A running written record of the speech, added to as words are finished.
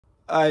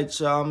Alright,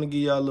 y'all, I'm gonna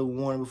give y'all a little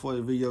warning before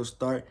the video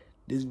start.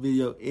 This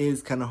video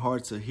is kind of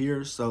hard to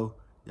hear, so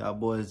y'all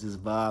boys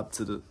just vibe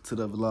to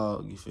the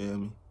vlog, you feel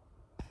me?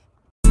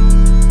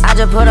 I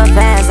just put up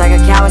fast like a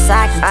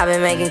Kawasaki. I've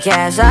been making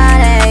cash all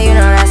day, you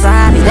know that's a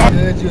hobby.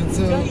 Good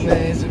YouTube,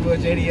 man. It's your boy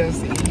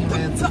JDLC,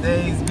 man.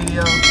 Today's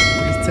video,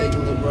 we're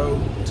taking the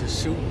road to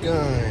shoot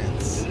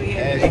guns.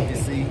 As you can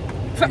see,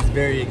 he's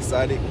very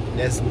excited.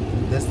 That's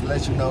to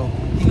let you know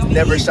he's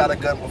never shot a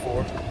gun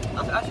before.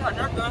 I shot a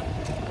Nerf gun.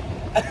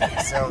 See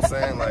what I'm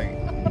saying? Like,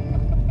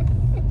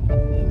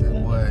 that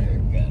boy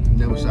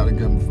never shot a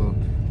gun before.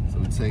 So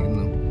we're taking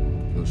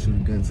him to go shoot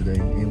a gun today.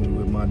 And we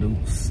with my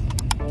dudes.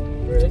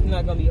 Bro, it's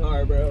not gonna be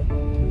hard, bro.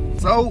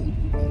 So,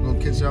 I'm gonna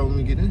catch y'all when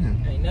we get in here.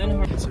 Ain't nothing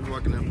hard. So we're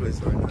walking that place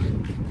right now.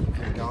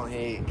 Okay, go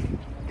ahead.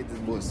 Get this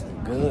boy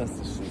some guns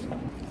to shoot.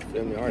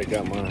 Feel me? I already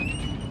got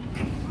mine.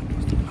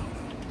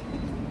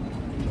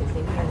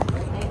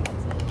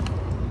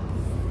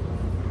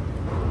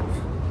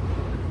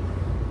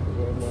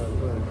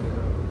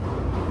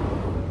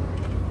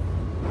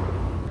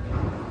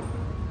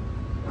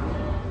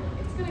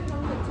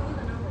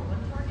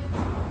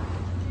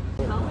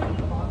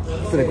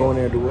 Finna go in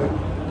there and do what?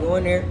 Go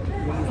in there,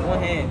 use one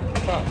hand.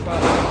 Pop.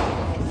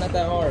 It's not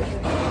that hard.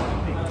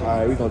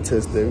 Alright, we gonna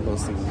test that. We gonna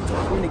see what he's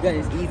talking Shooting the gun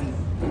is easy.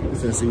 about. We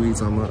finna see what he's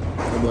talking about.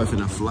 That boy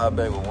finna fly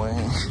back with one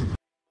hand.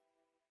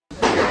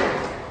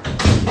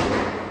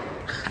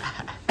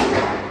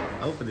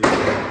 Open it.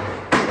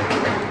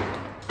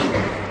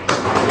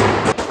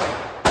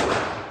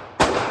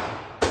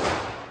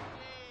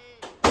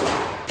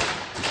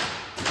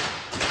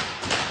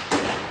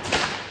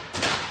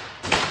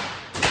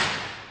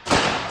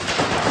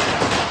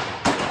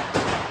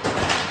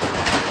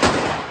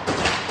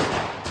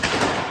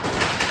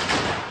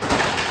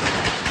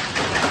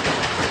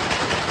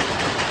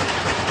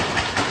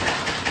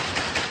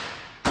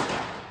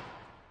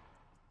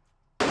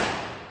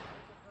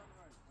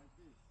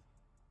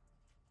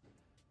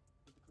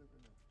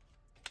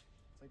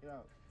 Take it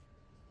out.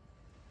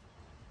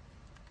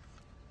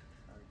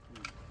 Alright,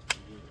 cool.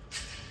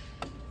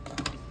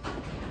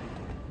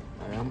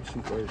 Alright, I'm gonna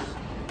shoot first.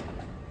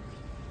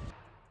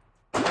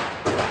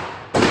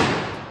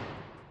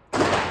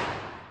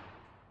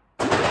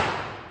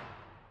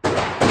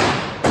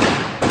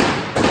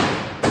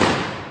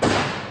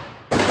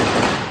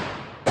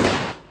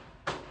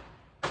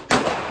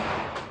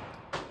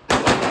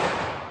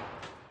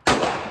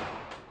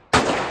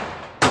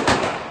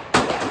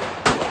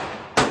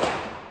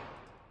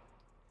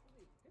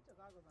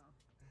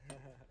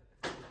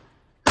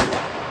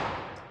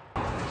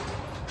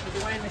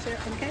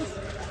 In the case?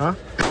 Huh?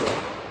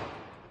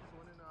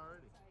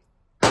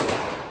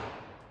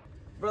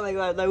 Bro, like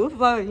what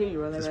if I hit you,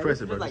 bro? Like, Just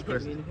press it, bro. Like, Just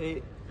press hit me in the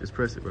head. Just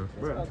press it, bro.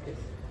 Bro. Focus.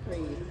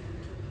 Breathe.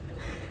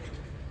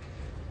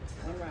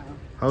 Around.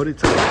 Hold it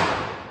tight. Hold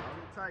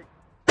it tight.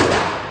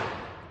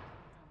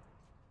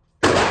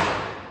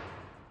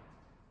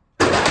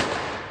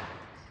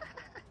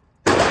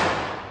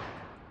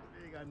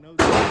 You ain't got no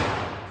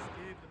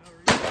scared for no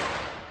reason.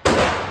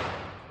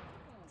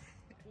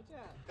 Good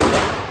job.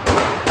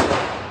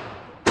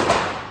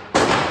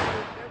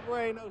 That boy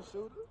ain't no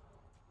shooter.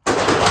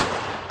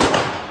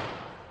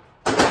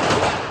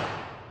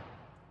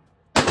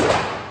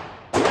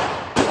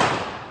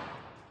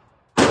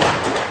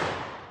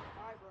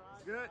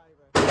 Good.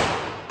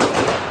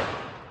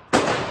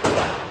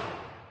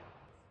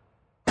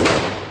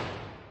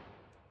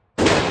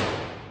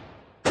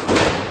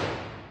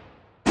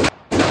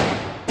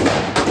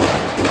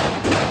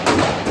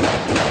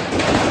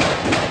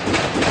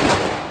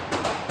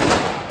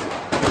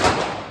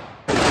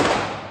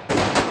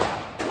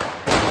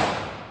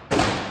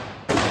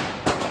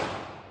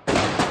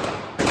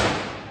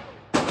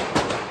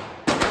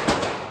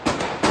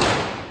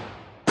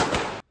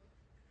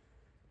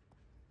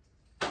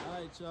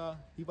 Alright, y'all.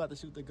 He about to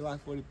shoot the Glock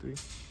 43.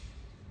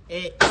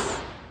 X.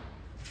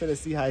 Finna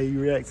see how he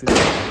reacts to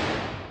this.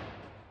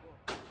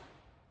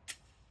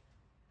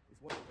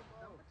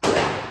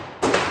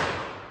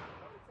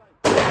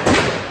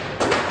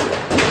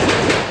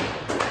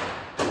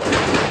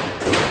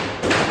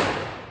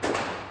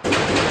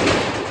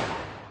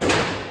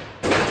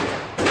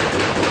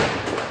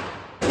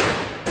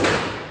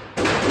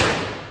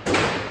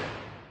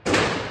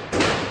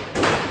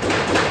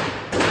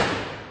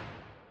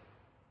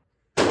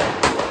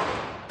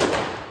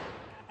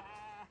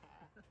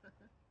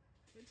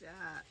 Good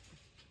job.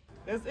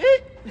 That's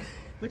it.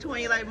 Which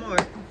one you like more?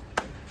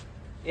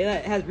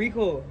 It has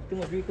recoil. Too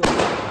much recoil.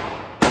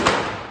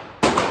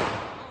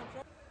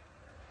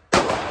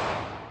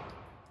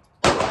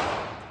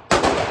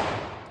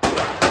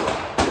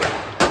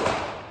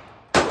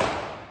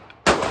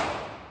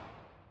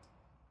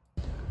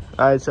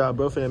 Alright, y'all,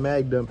 bro, finna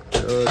mag dump.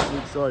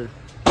 Sorry.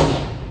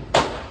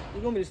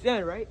 You want me to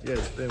stand, right? Yeah,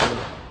 spin with it.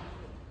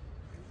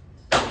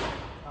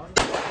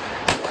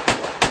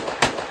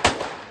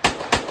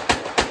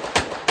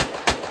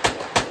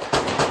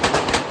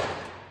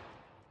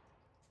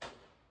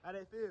 How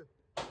that feel?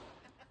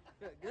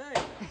 Good.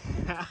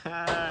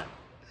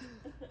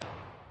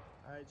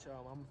 Alright, y'all.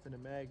 y'all, I'm finna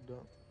mag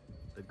dump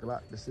the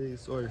Glock, the 6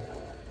 Sawyer.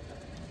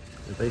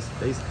 They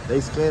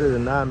scanned it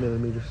at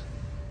 9mm.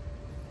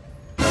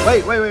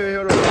 Wait,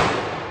 hold on.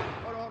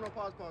 Hold on,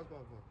 pause.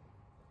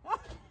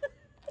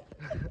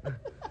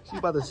 She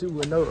about to shoot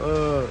with no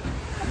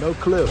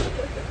clip.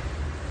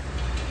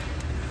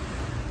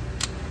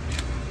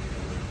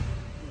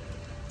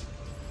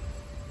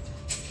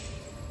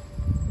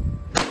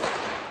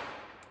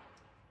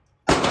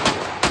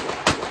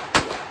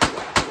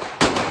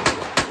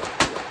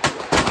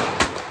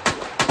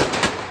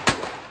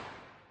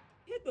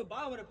 Hit the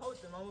bottom of the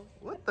poster, mama.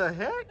 What the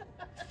heck?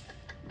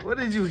 What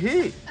did you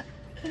hit?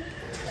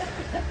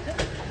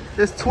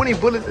 There's 20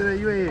 bullets in there,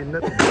 you ain't hit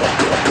nothing.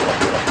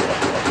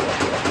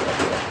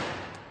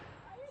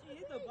 She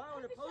hit the bottom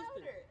of the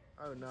poster.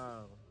 Oh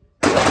no.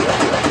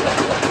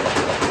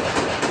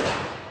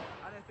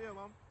 How did it feel,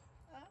 Mom?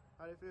 Huh?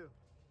 How did it feel?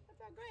 That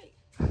felt great.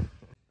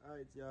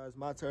 Alright, y'all, it's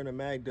my turn to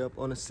mag up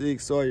on the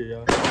 6 Sawyer,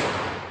 y'all.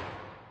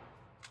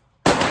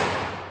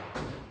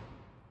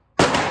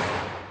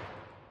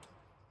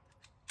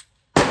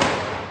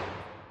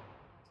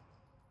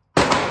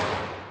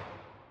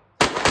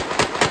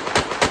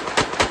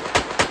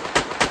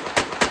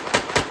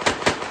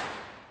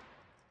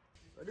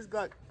 This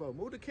Glock, bro,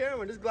 move the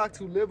camera. This Glock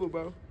too little,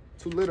 bro.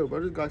 Too little, bro.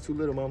 This Glock too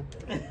little, mama.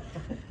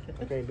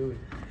 I can't do it.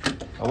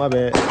 Oh, my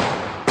bad.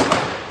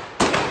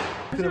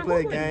 I'm gonna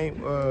play a game.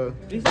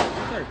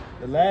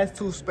 The last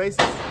 2 spaces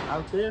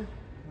out there,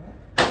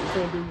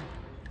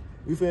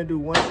 we finna do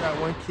 1 shot,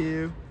 1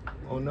 kill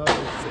on the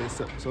other,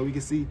 so we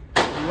can see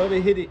whoever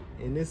hit it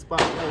in this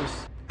spot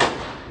first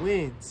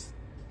wins.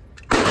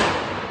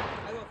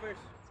 I go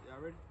first.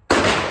 Y'all ready?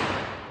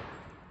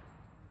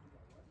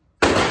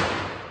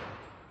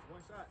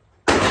 1 shot.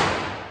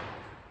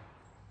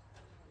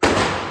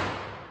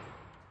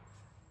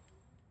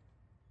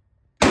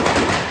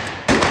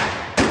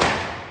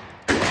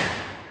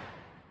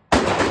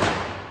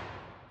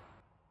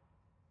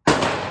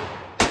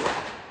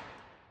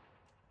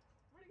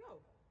 Where'd it go?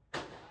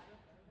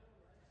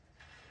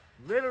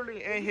 Literally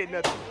ain't hit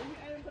nothing. You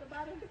aiming for the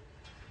bottom?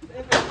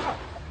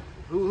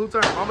 Who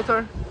turn? Mama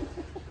turn?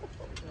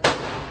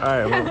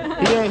 Alright, well,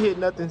 he ain't hit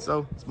nothing,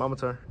 so it's Mama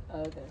turn.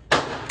 Okay.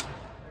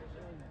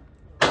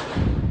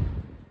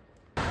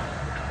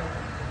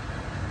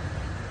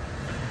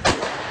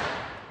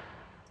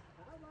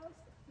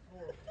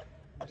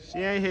 She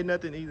ain't hit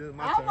nothing either. It's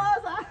my turn.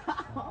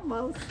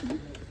 Almost.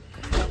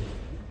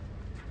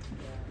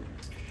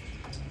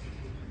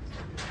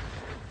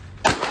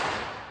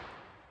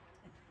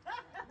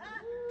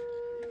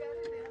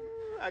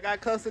 I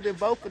got custody of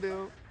both of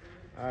them.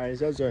 Alright,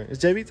 it's your turn.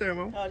 It's JB turn,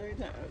 Mom. Oh, every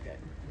time. Okay.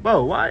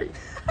 Bro, why?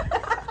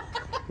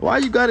 Why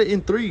you got it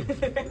in 3?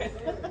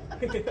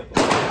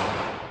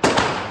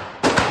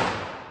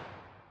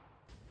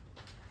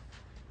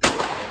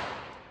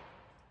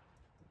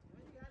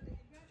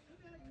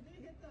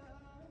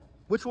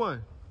 Which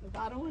one? The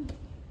bottom one?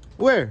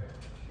 Where?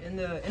 In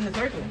the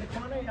circle. In the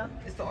corner, yeah.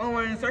 It's the only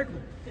one in the circle.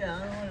 Yeah, I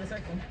don't want the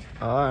circle.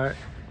 Alright.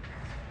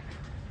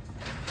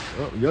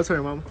 Oh, your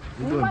turn, Mama.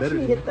 You're doing better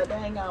me than me. hit the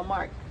dang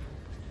mark.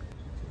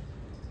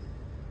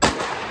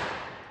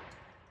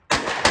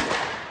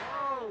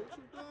 Oh, what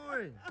you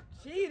doing?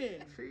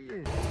 Cheating.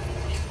 Cheating.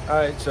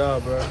 Alright, y'all,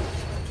 bro.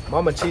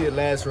 Mama cheated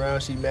last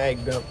round. She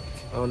mag dumped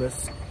on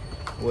us.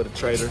 What a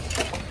traitor.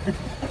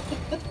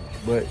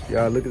 But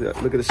y'all, look at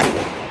that. Look at the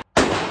shit.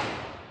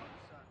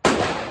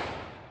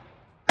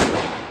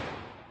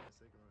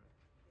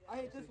 I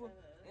hit this one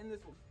and this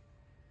one.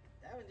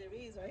 That was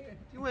JB's right here.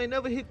 You ain't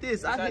never hit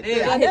this. I hit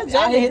did. that. I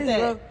hit this,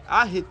 bro.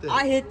 I hit that.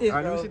 I hit this, All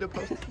right, let me bro. see the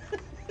post.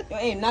 Your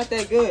aim not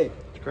that good.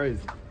 It's crazy.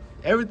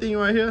 Everything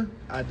right here,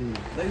 I did.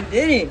 No, you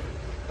didn't.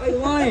 Oh, you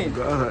lying.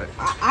 God.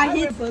 I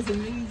hit.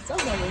 Busting me, some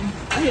of them.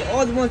 I hit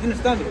all the ones in the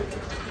stomach.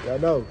 Y'all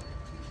know.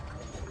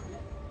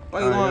 Oh,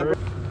 you lying, bro.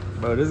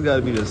 Bro, this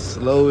gotta be the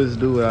slowest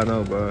dude I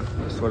know, bro.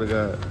 I swear to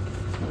God.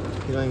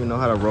 He don't even know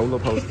how to roll a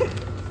poster.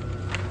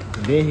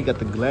 And then he got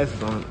the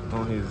glasses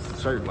on his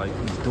shirt like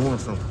he's doing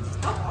something.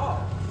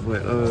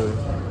 But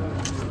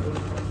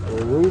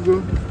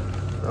Aruga,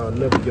 I'll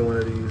never get one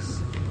of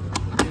these.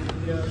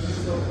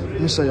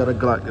 Let me show y'all the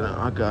Glock that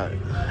I got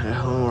at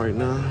home right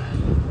now.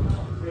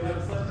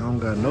 I don't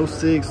got no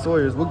 6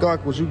 Sawyers. What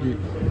Glock would you get?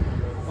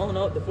 Oh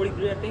no, the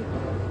 43, I think.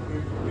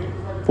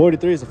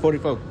 43 is a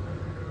 44.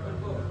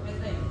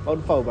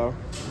 44, bro.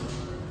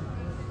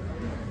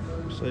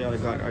 Show y'all the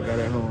Glock I got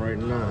at home right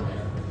now.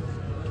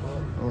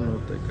 I don't know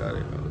if they got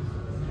it though.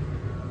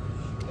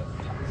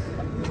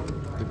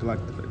 The Glock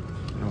that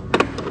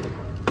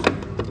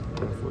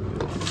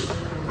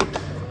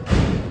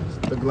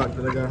the Glock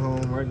that I got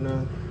home right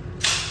now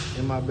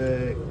in my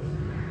bag.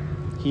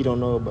 He don't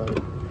know about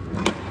it.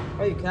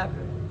 Oh, you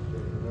capping?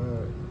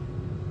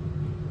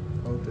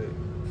 Hold that.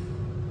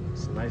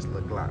 It's a nice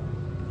little Glock.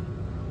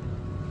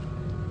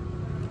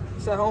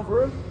 You at home for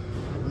real?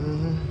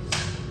 Mm-hmm.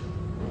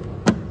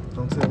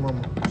 Don't tell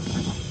mama.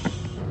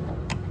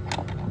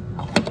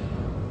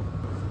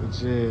 But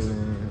yeah,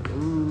 man.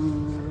 Ooh.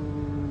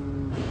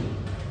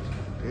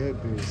 That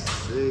bitch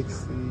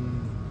sexy.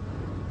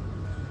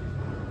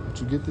 Did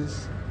you get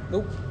this?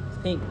 Nope, it's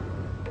pink.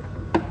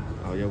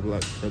 Oh, your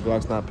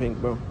Glock's not pink,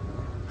 bro.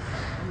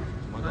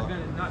 My gun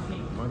is not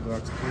pink. My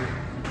Glock's pink.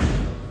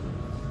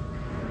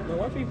 No,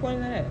 what are you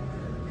pointing at?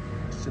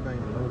 Shit ain't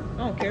even loaded. I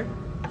don't care.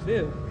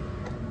 Still.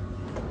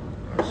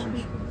 Alright,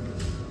 shoot.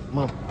 Come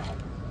on.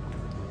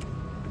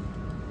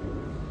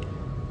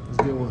 Let's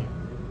get one.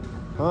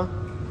 Huh?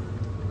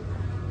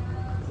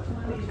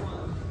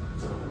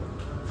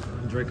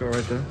 Draco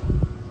right there.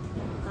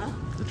 Huh?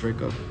 The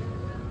Draco.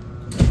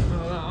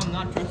 I'm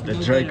not trusting The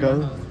no Draco.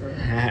 gun in my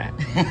house,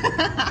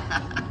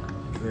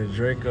 bro. The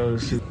Draco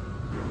shit.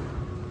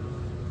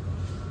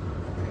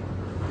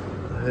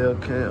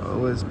 Hellcat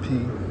OSP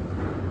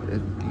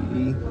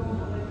FDE.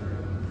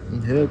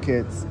 And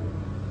Hellcats.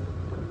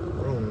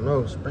 I don't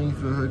know.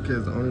 Springfield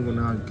Hellcats the only one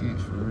I'll get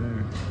for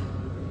real.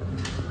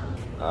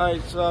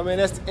 Alright, so I mean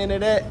that's the end of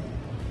that.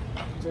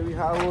 Tell you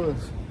how it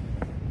was.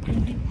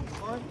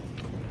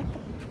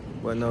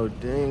 But no,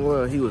 dang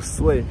well, he was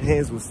sweating.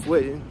 Hands was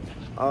sweating.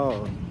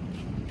 Oh.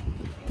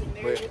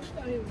 But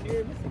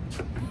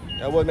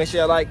that was, make sure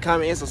y'all like,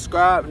 comment, and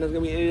subscribe. And that's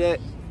gonna be the end of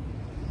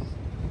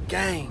that.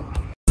 Gang.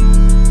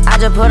 I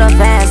just put up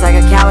fast like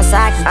a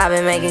Kawasaki. I've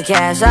been making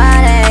cash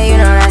all day, you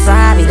know that's a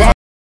hobby.